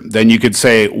Joker, then you could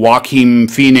say Joaquin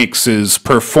Phoenix's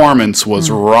performance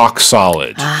was rock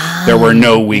solid. There were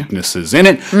no weaknesses in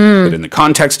it. But in the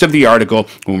context of the article,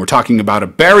 when we're talking about a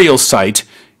burial site,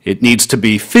 it needs to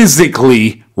be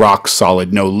physically rock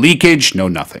solid. No leakage, no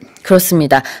nothing.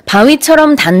 그렇습니다.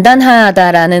 바위처럼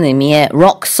단단하다라는 의미의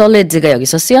rock solid가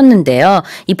여기서 쓰였는데요.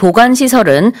 이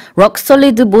보관시설은 rock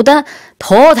solid보다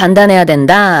더 단단해야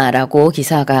된다라고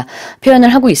기사가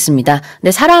표현을 하고 있습니다.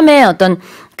 근데 사람의 어떤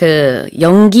그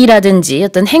연기라든지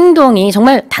어떤 행동이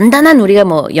정말 단단한 우리가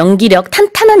뭐 연기력,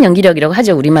 탄탄한 연기력이라고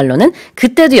하죠. 우리말로는.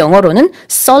 그때도 영어로는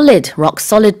solid, rock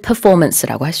solid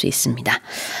performance라고 할 수 있습니다.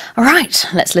 Alright,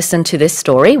 let's listen to this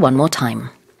story one more time.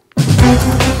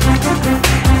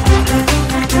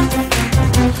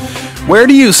 Where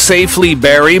do you safely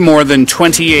bury more than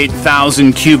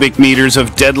 28,000 cubic meters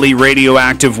of deadly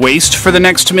radioactive waste for the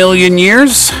next million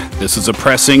years? This is a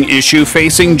pressing issue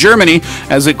facing Germany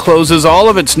as it closes all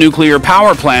of its nuclear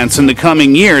power plants in the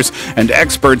coming years, and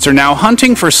experts are now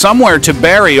hunting for somewhere to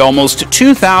bury almost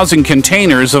 2,000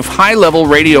 containers of high-level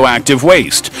radioactive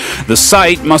waste. The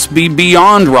site must be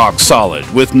beyond rock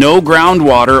solid, with no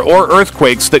groundwater or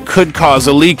earthquakes that could cause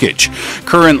a leakage.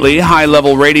 Currently,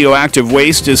 high-level radioactive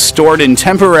waste is stored in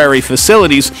temporary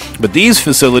facilities, but these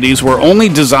facilities were only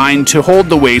designed to hold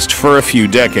the waste for a few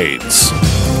decades.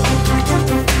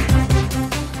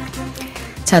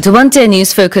 자, 두 번째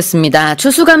뉴스 포커스입니다.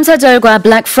 추수감사절과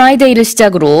블랙 프라이데이를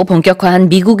시작으로 본격화한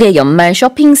미국의 연말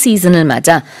쇼핑 시즌을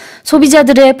맞아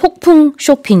소비자들의 폭풍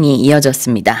쇼핑이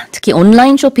이어졌습니다. 특히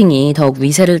온라인 쇼핑이 더욱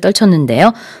위세를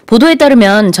떨쳤는데요. 보도에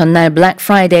따르면 전날 블랙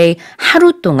프라이데이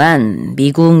하루 동안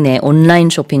미국 내 온라인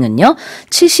쇼핑은요.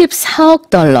 74억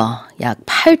달러, 약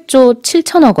 8조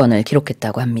 7천억 원을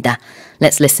기록했다고 합니다.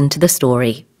 Let's listen to the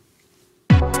story.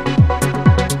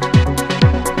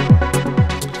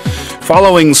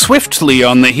 Following swiftly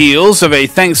on the heels of a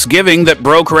Thanksgiving that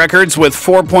broke records with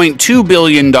 $4.2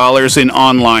 billion in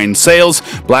online sales,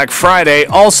 Black Friday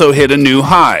also hit a new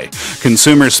high.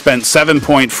 Consumers spent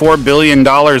 $7.4 billion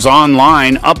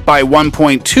online, up by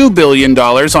 $1.2 billion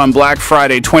on Black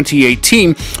Friday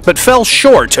 2018, but fell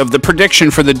short of the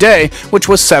prediction for the day, which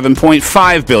was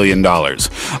 $7.5 billion.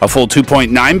 A full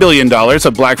 $2.9 billion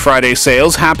of Black Friday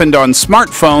sales happened on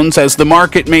smartphones, as the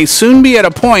market may soon be at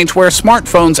a point where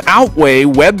smartphones outweigh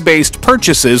web-based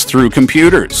purchases through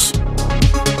computers.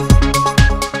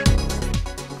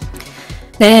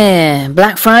 네,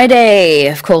 Black Friday,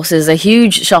 of course, is a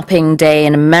huge shopping day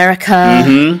in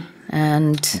America.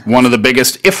 And one of the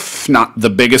biggest, if not the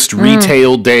biggest,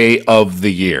 retail day of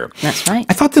the year. That's right.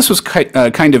 I thought this was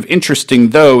kind of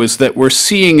interesting, though, is that we're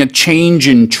seeing a change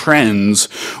in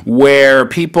trends where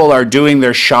people are doing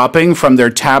their shopping from their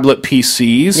tablet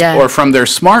PCs or from their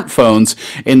smartphones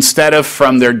instead of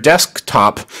from their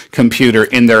desktop computer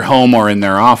in their home or in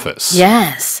their office.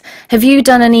 Yes. Have you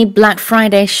done any Black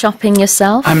Friday shopping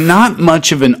yourself? I'm not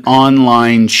much of an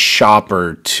online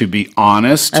shopper, to be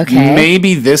honest. Okay.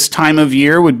 Maybe this time of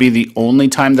year would be the only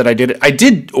time that I did it. I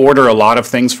did order a lot of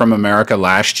things from America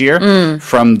last year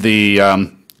from the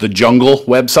Jungle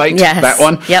website, that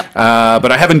one. Yep.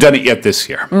 But I haven't done it yet this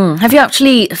year. Have you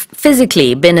actually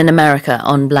physically been in America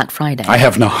on Black Friday? I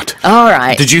have not. All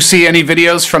right. Did you see any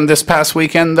videos from this past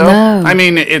weekend, though? No. I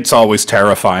mean, it's always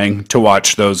terrifying to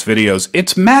watch those videos.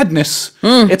 It's madness.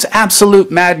 It's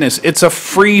absolute madness. It's a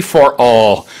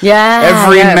free-for-all. Yeah.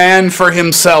 Every man for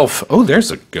himself. Oh, there's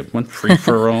a good one.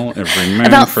 Free-for-all. Every man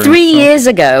About for 3 himself. years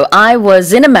ago, I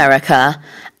was in America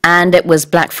and it was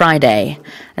Black Friday.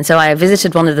 And so I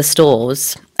visited one of the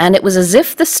stores, and it was as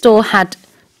if the store had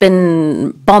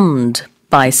been bombed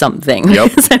by something.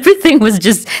 Yep. Everything was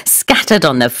just scattered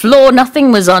on the floor.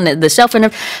 Nothing was on the shelf.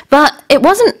 But it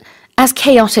wasn't as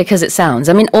chaotic as it sounds.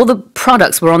 I mean, all the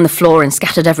products were on the floor and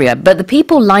scattered everywhere. But the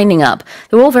people lining up,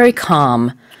 they were all very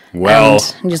calm. Well,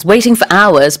 and just waiting for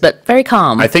hours, but very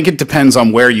calm. I think it depends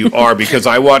on where you are, because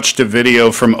I watched a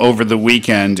video from over the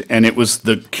weekend, and it was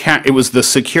the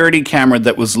security camera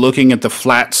that was looking at the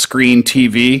flat screen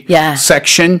TV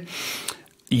section.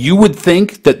 You would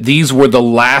think that these were the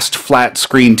last flat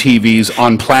screen TVs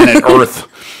on planet Earth.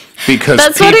 Because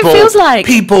That's what it feels like.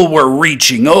 People were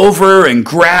reaching over and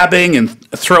grabbing and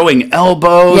throwing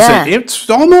elbows. Yeah. And it's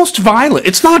almost violent.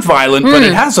 It's not violent, but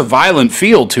it has a violent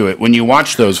feel to it when you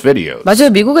watch those videos.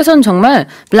 맞아요. 미국에서는 정말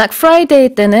블랙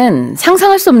프라이데이 때는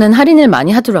상상할 수 없는 할인을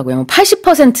많이 하더라고요.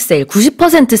 80% 세일,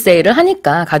 90% 세일을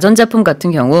하니까 가전제품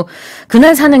같은 경우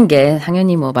그날 사는 게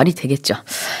당연히 뭐 말이 되겠죠.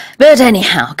 But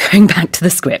anyhow, going back to the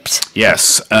script.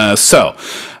 Yes.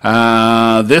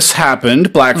 This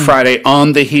happened, Black Friday,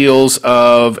 on the heels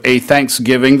of a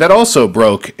Thanksgiving that also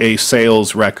broke a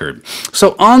sales record.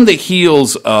 So on the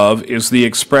heels of is the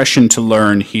expression to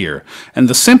learn here. And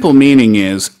the simple meaning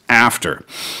is after.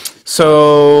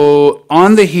 So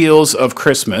on the heels of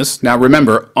Christmas, now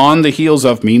remember, on the heels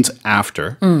of means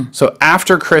after. So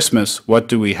after Christmas, what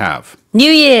do we have?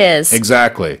 New Year's.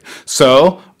 Exactly.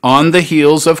 So on the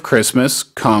heels of Christmas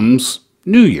comes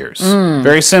New Year's.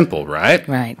 Very simple, right?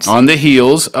 Right. On the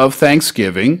heels of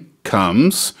Thanksgiving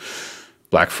comes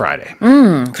Black Friday.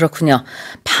 그렇군요.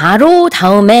 바로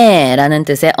다음에라는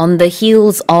뜻의 on the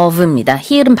heels of입니다.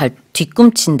 heel은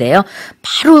뒤꿈치인데요.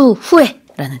 바로 후에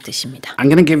라는 뜻입니다. I'm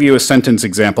going to give you a sentence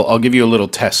example. I'll give you a little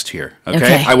test here. Okay.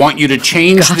 Okay. I want you to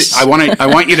change. Gosh. I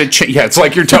want you to change. Yeah, it's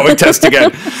like your TOEIC test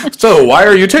again. So why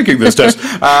are you taking this test?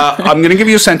 I'm going to give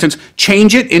you a sentence.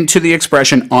 Change it into the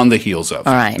expression "on the heels of."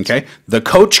 All right. Okay. The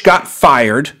coach got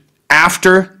fired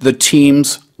after the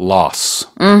team's loss.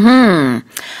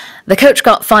 The coach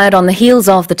got fired on the heels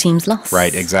of the team's loss.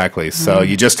 Right, exactly. So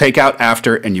you just take out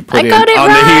after and you put I in got it on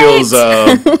the right. heels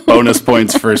of. Bonus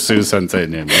points for Sue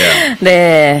선생님. Yeah.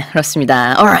 네,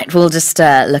 그렇습니다. All right, we'll just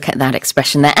look at that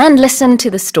expression there and listen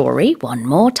to the story one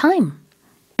more time.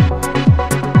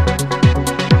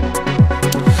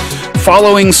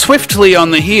 Following swiftly on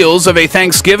the heels of a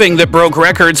Thanksgiving that broke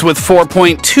records with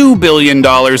 $4.2 billion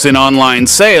in online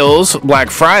sales, Black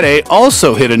Friday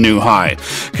also hit a new high.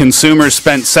 Consumers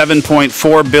spent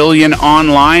 $7.4 billion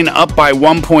online, up by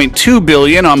 $1.2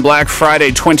 billion on Black Friday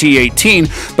 2018,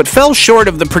 but fell short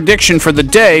of the prediction for the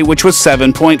day, which was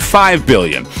 $7.5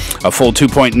 billion. A full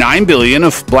 $2.9 billion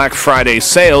of Black Friday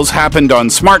sales happened on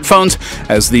smartphones,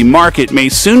 as the market may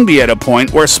soon be at a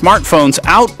point where smartphones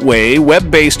outweigh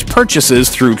web-based purchases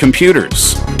through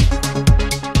computers.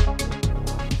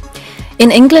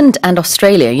 In England and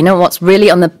Australia, you know what's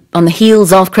really on the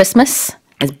heels of Christmas?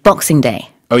 Is Boxing Day.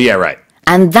 Oh, yeah, right.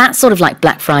 And that's sort of like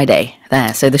Black Friday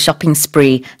there. So the shopping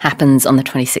spree happens on the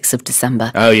 26th of December.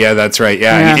 Oh, yeah, that's right.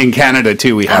 Yeah, Yeah. in Canada,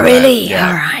 too, we have Oh, really? that. Yeah.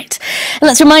 All right. And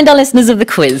let's remind our listeners of the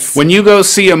quiz. When you go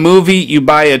see a movie, you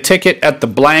buy a ticket at the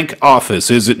blank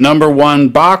office. Is it number 1,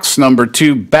 box, number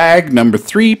 2, bag, number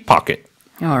 3, pocket?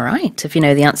 All right. If you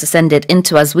know the answer, send it in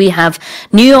to us. We have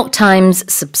New York Times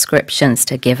subscriptions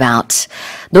to give out.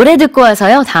 노래 듣고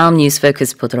와서요. 다음 뉴스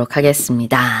포커스 보도록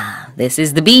하겠습니다. This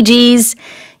is the Bee Gees.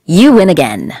 You win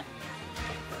again.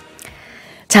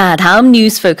 자, 다음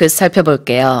뉴스 포커스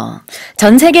살펴볼게요.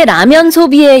 전 세계 라면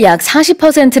소비의 약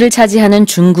 40%를 차지하는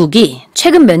중국이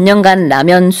최근 몇 년간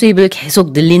라면 수입을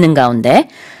계속 늘리는 가운데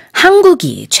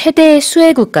한국이 최대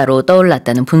수혜 국가로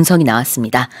떠올랐다는 분석이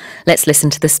나왔습니다. Let's listen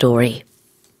to the story.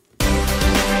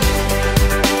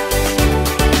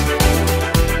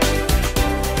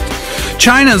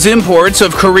 China's imports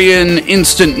of Korean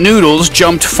instant noodles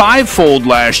jumped fivefold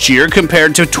last year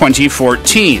compared to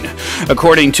 2014.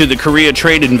 According to the Korea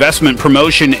Trade Investment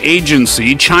Promotion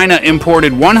Agency, China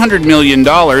imported $100 million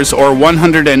or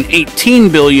 118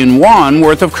 billion won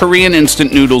worth of Korean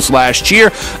instant noodles last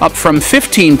year, up from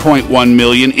 15.1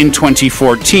 million in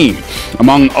 2014.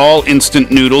 Among all instant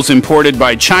noodles imported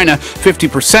by China,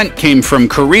 50% came from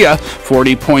Korea,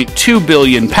 40.2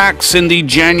 billion packs in the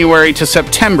January to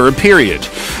September period.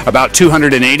 About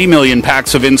 280 million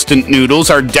packs of instant noodles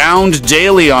are downed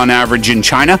daily on average in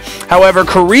China. However,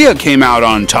 Korea came out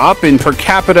on top in per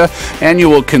capita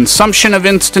annual consumption of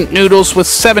instant noodles, with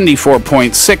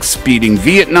 74.6, beating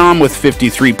Vietnam with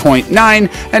 53.9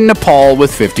 and Nepal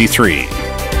with 53.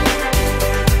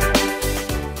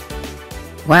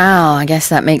 Wow, I guess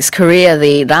that makes Korea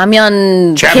the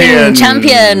ramen Champion.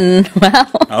 champion. Wow.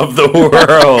 Of the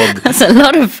world. That's a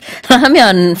lot of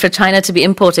ramen for China to be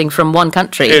importing from one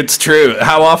country. It's true.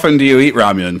 How often do you eat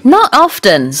ramen? Not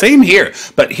often. Same here.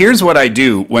 But here's what I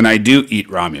do when I do eat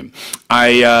ramen.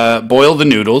 I boil the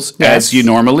noodles, as you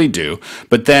normally do,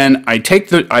 but then I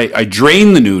I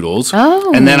drain the noodles,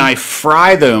 and then I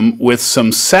fry them with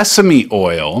some sesame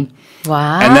oil.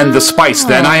 Wow. And then the spice.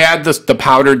 Then I add the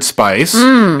powdered spice,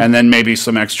 and then maybe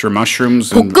some extra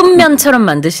mushrooms. And 볶음면처럼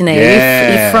만드시네요. Yeah.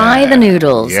 You fry the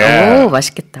noodles. Yeah. 오,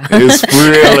 맛있겠다. it's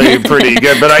really pretty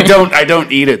good, but I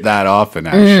don't eat it that often,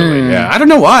 actually. Yeah, I don't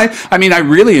know why. I mean, I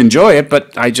really enjoy it,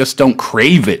 but I just don't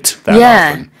crave it that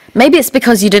often. Maybe it's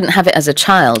because you didn't have it as a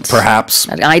child. Perhaps.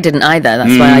 I didn't either.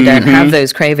 That's why I don't have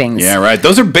those cravings. Yeah, right.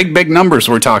 Those are big, big numbers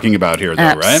we're talking about here,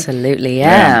 though, right? Absolutely,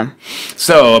 yeah.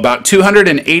 So, about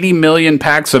 280 million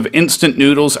packs of instant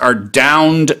noodles are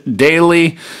downed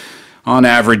daily on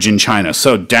average in China.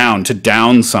 So, to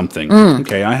down something.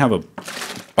 Okay, I have a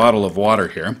bottle of water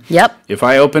here. Yep. If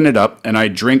I open it up and I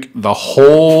drink the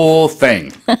whole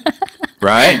thing,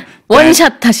 right?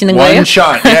 원샷 하시는 거예요? One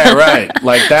shot, yeah, right.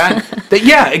 Like that.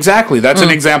 Yeah, exactly. That's an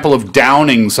example of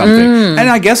downing something. And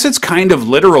I guess it's kind of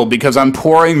literal because I'm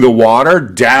pouring the water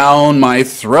down my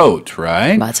throat,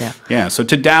 right? 맞아요. Yeah, so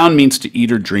to down means to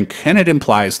eat or drink, and it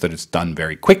implies that it's done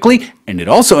very quickly, and it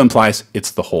also implies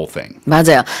it's the whole thing.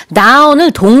 맞아요.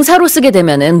 down을 동사로 쓰게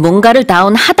되면은 뭔가를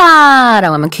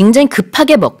down하다라고 하면 굉장히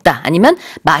급하게 먹다 아니면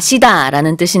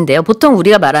마시다라는 뜻인데요. 보통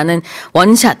우리가 말하는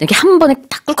원샷 이렇게 한 번에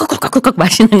딱 꿀꺽꿀꺽꿀꺽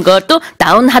마시는 것도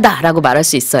down하다라고 말할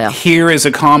수 있어요. Here is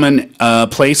a common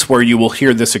place where you will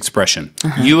hear this expression.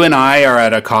 You and I are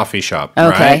at a coffee shop,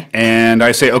 right? And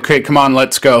I say, okay, come on,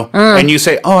 let's go. And you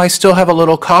say, oh, I still have a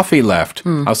little coffee left.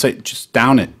 I'll say, just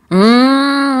down it.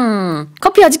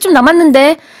 커피 아직 좀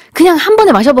남았는데 그냥 한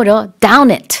번에 마셔버려.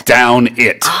 Down it. Down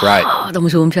it, right. 너무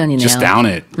좋은 표현이네요. Just down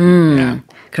it. Yeah.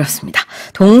 그렇습니다.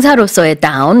 동사로서의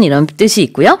down 이런 뜻이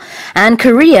있고요. And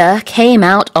Korea came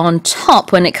out on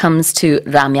top when it comes to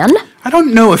ramen. I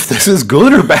don't know if this is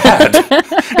good or bad.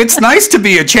 It's nice to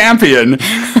be a champion,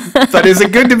 but is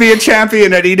it good to be a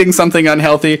champion at eating something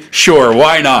unhealthy? Sure,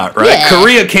 why not, right? Yeah.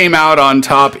 Korea came out on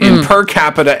top in per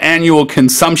capita annual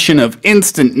consumption of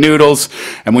instant noodles.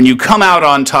 And when you come out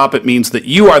on top, it means that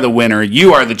you are the winner,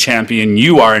 you are the champion,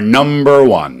 you are number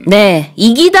one. 네,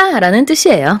 이기다라는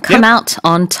뜻이에요. Come Yep. out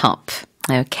on top.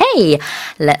 Okay,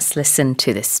 let's listen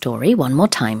to this story one more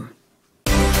time.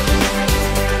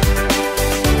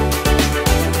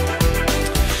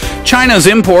 China's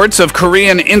imports of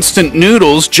Korean instant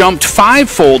noodles jumped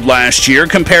fivefold last year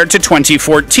compared to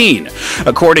 2014.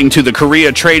 According to the Korea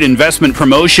Trade Investment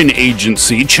Promotion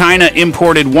Agency, China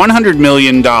imported $100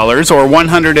 million or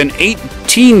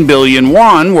 118 billion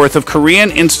won worth of Korean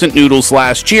instant noodles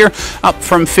last year, up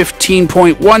from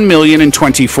 15.1 million in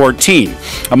 2014.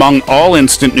 Among all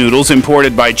instant noodles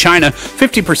imported by China,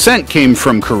 50% came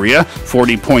from Korea,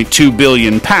 40.2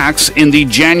 billion packs in the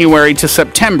January to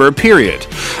September period.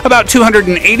 About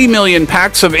 280 million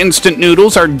packs of instant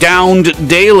noodles are downed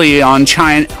daily on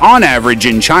average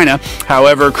in China.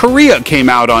 However, Korea came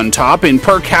out on top in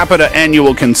per capita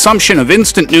annual consumption of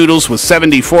instant noodles with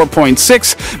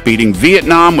 74.6, beating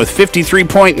Vietnam with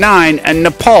 53.9 and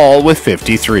Nepal with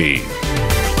 53.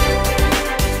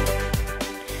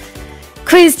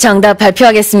 퀴즈 정답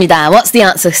발표하겠습니다. What's the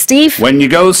answer, Steve? When you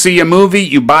go see a movie,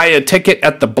 you buy a ticket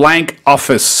at the blank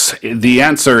office. The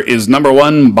answer is number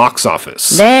one, box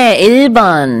office. 네,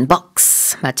 1번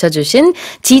box 맞춰주신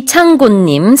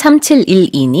지창곤님,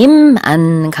 3712님,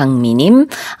 안강미님,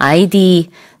 아이디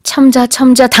첨자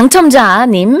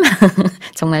당첨자님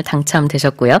정말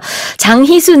당첨되셨고요.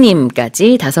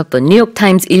 장희수님까지 5분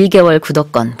뉴욕타임즈 1개월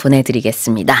구독권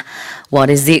보내드리겠습니다. What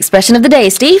is the expression of the day,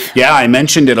 Steve? Yeah, I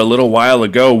mentioned it a little while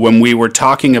ago when we were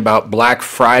talking about Black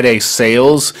Friday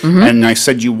sales, and I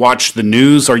said you watch the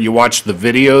news or you watch the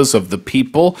videos of the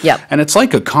people, Yep. and it's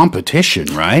like a competition,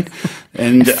 right?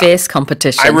 And A fierce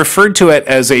competition. I referred to it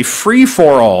as a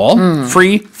free-for-all,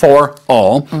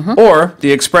 or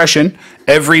the expression,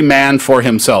 every man for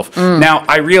himself. Now,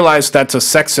 I realize that's a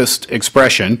sexist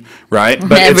expression, right?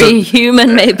 But Every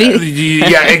human, maybe.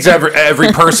 yeah, exactly.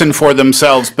 Every person for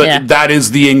themselves, but Yeah. that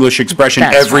is the English expression,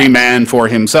 That's every right. man for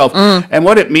himself. And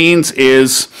what it means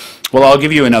is, well, I'll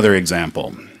give you another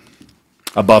example.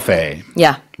 A buffet.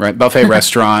 Yeah. Right, buffet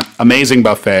restaurant, amazing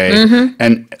buffet,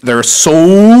 and there are so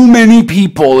many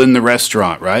people in the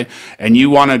restaurant, right? And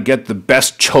you want to get the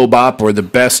best chobap or the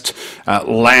best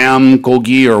lamb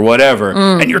gogi or whatever,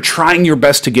 and you're trying your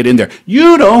best to get in there.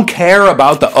 You don't care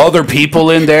about the other people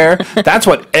in there. That's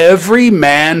what every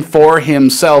man for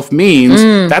himself means.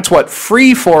 That's what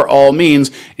free for all means.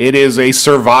 It is a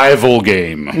survival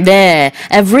game. 네,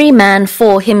 every man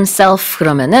for himself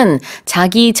그러면은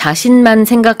자기 자신만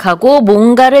생각하고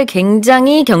뭔가를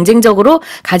굉장히 경쟁적으로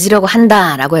가지려고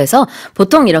한다라고 해서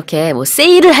보통 이렇게 뭐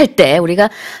세일을 할 때 우리가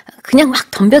그냥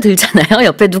막 덤벼들잖아요.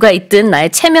 옆에 누가 있든 나의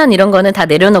체면 이런 거는 다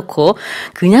내려놓고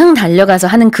그냥 달려가서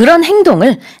하는 그런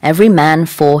행동을 every man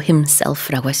for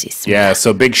himself라고 할 수 있습니다. Yeah,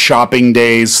 so big shopping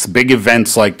days, big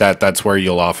events like that, that's where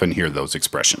you'll often hear those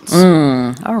expressions.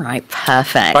 All right,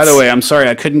 perfect. By the way, I'm sorry,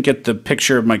 I couldn't get the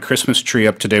picture of my Christmas tree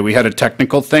up today. We had a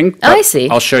technical thing. Oh, I see.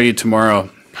 I'll show you tomorrow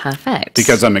Perfect.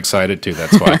 because I'm excited too,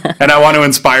 that's why. And I want to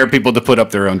inspire people to put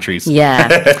up their own trees. Yeah.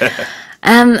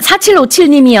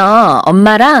 4757님이요.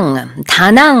 엄마랑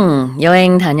다낭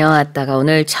여행 다녀왔다가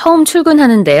오늘 처음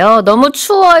출근하는데요. 너무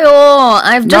추워요.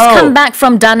 I've just No. come back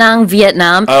from Da Nang,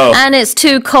 Vietnam, Oh. and it's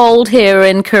too cold here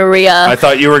in Korea. I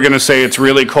thought you were going to say it's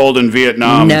really cold in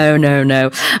Vietnam. No.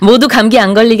 모두 감기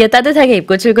안 걸리게 따뜻하게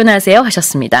입고 출근하세요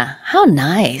하셨습니다. How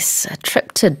nice. A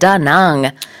trip to Da Nang.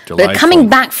 But Delightful. coming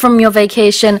back from your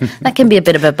vacation, that can be a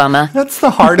bit of a bummer. That's the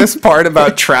hardest part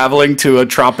about traveling to a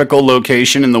tropical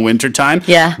location in the wintertime.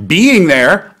 Yeah. Being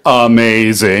there,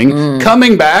 amazing.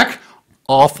 Coming back,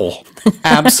 awful.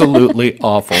 Absolutely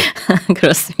awful.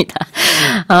 그렇습니다.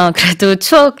 그래도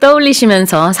추억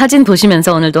떠올리시면서 사진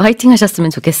보시면서 오늘도 화이팅 하셨으면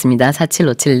좋겠습니다.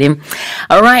 4757님.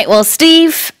 Alright, well,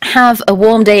 Steve, have a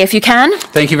warm day if you can.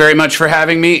 Thank you very much for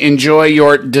having me. Enjoy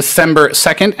your December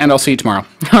 2nd, and I'll see you tomorrow.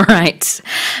 Alright,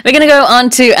 we're going to go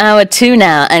on to hour 2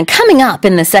 now. And coming up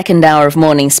in the second hour of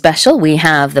Morning Special, we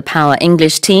have the Power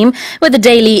English team with a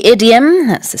daily idiom.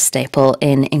 That's a staple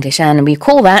in English, and we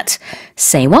call that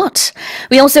Say What?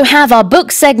 We also have our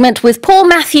book segment with Paul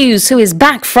Matthews, who is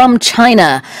back from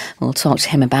China. We'll talk to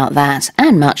him about that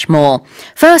and much more.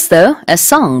 First, though, a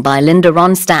song by Linda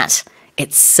Ronstadt.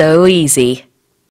 It's so easy.